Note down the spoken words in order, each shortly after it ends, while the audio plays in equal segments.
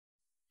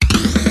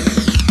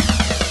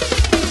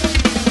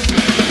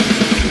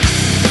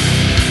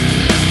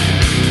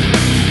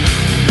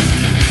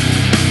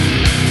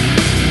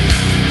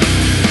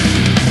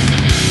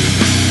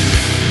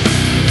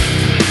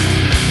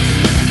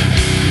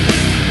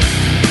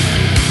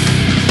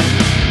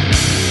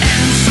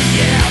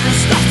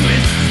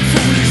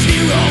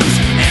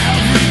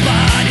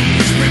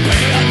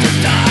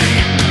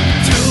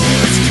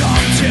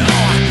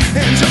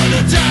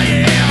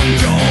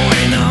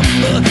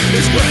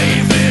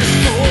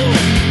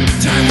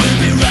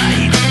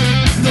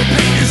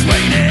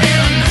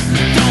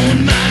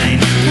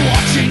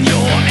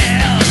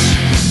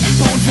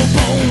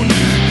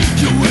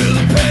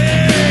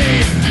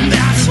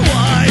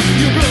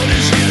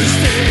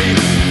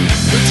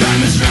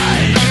time is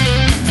right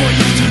for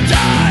you to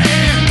die,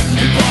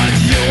 but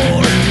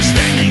you're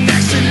standing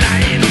next in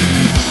line.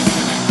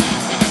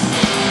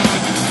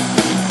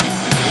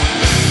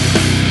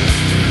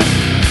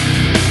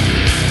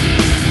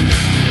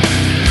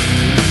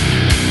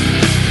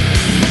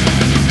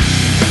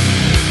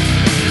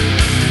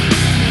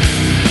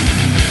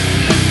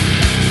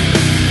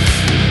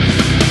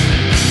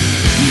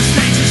 The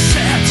stage is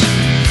set,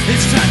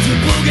 it's time to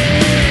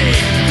boogie.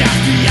 That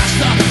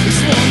fiesta is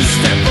one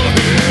step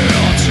ahead.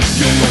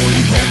 Your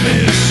only hope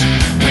is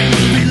pain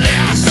will be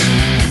less,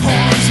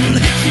 arms will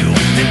hit you,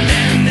 and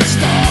then it's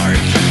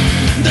dark.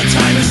 The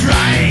time is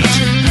right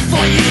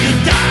for you to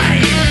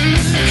die,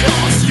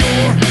 'cause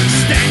you're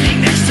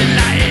standing next in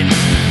line.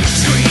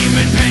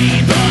 Screaming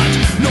pain, but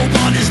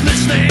nobody's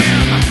listening.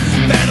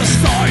 Better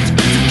start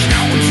to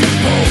count your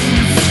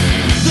bones.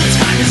 The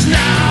time is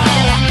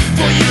now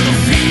for you to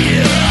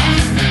feel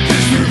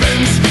his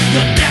revenge,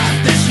 your death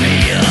is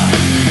near.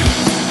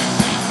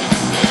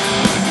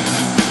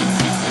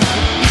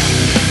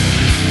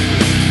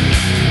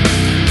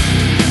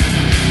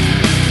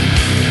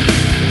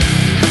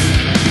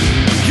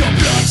 Your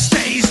blood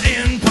stays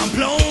in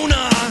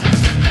Pamplona.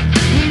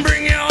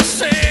 Bring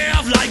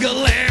yourself like a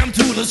lamb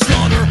to the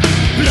slaughter.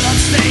 Blood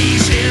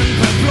stays in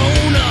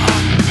Pamplona.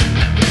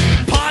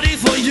 Party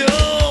for you,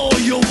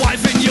 your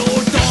wife and your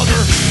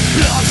daughter.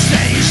 Blood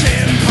stays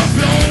in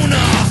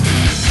Pamplona.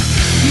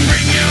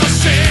 Bring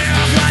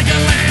yourself like a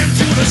lamb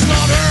to the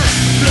slaughter.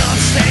 Blood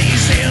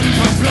stays in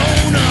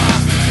Pamplona.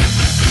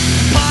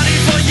 Party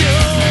for you,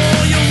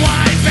 your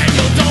wife and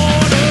your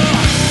daughter.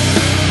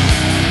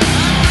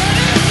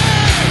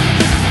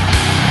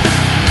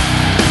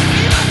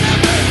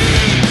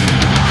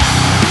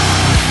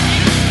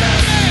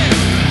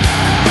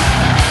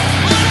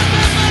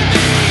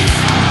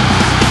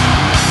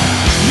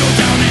 You're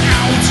down and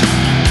out,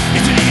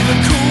 isn't even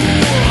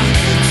cool.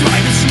 Try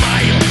to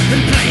smile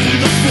and play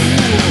the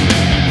fool.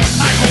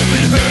 I hope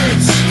it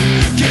hurts,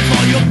 give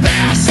all your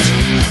best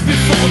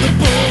before the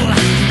bull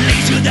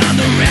lays you down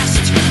to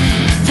rest.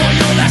 For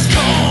your last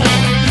call,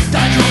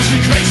 that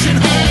consecration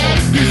hall.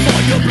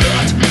 Before your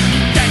blood,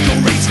 that go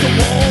raise the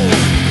wall.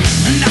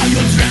 And now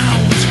you're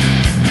drowned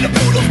in a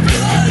pool of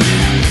blood.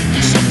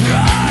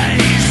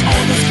 Surprise,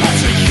 all the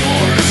scars are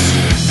yours.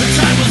 The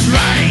time was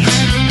right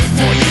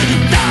for you to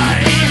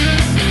die,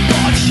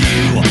 but you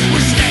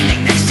were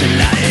standing next to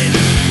line.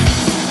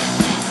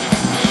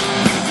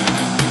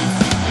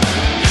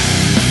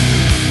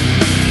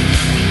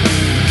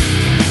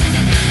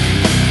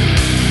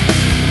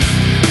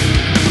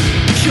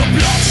 Your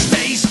blood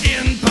stays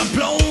in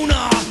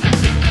Pamplona.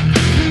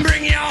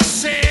 Bring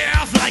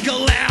yourself like a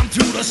lamb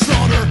to the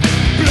slaughter.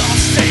 Blood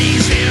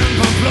stays in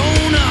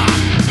Pamplona.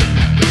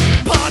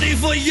 Party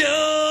for you.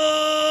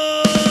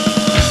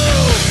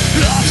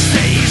 Blood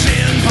stays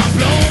in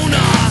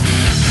Pamplona.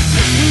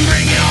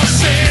 Bring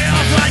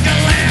yourself like a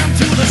lamb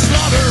to the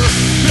slaughter.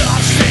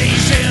 Blood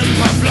stays in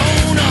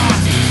Pamplona.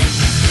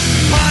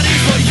 Party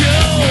for you,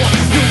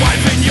 your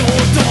wife and your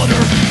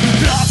daughter.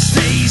 Blood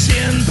stays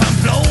in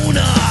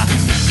Pamplona.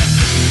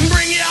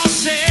 Bring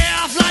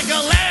yourself like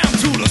a lamb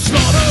to the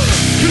slaughter.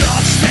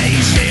 Blood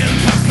stays in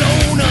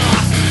Pamplona.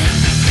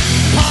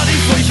 Party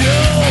for you,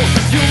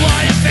 your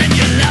wife and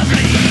your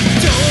lovely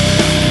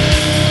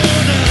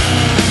daughter.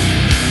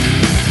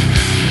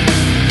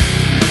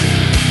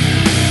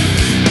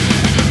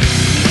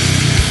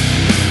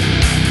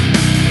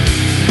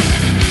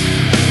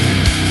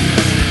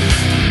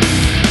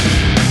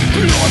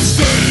 Blood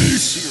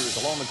stays. Cheers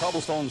along the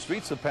cobblestone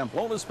streets of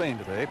Pamplona, Spain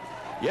today.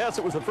 Yes,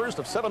 it was the first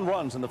of 7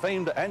 runs in the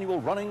famed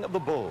annual running of the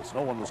bulls.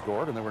 No one was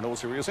scored and there were no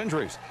serious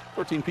injuries.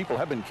 13 people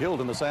have been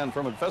killed in the San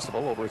Fermin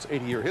Festival over its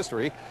 80-year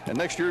history. And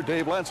next year,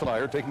 Dave, Lance and I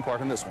are taking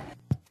part in this one.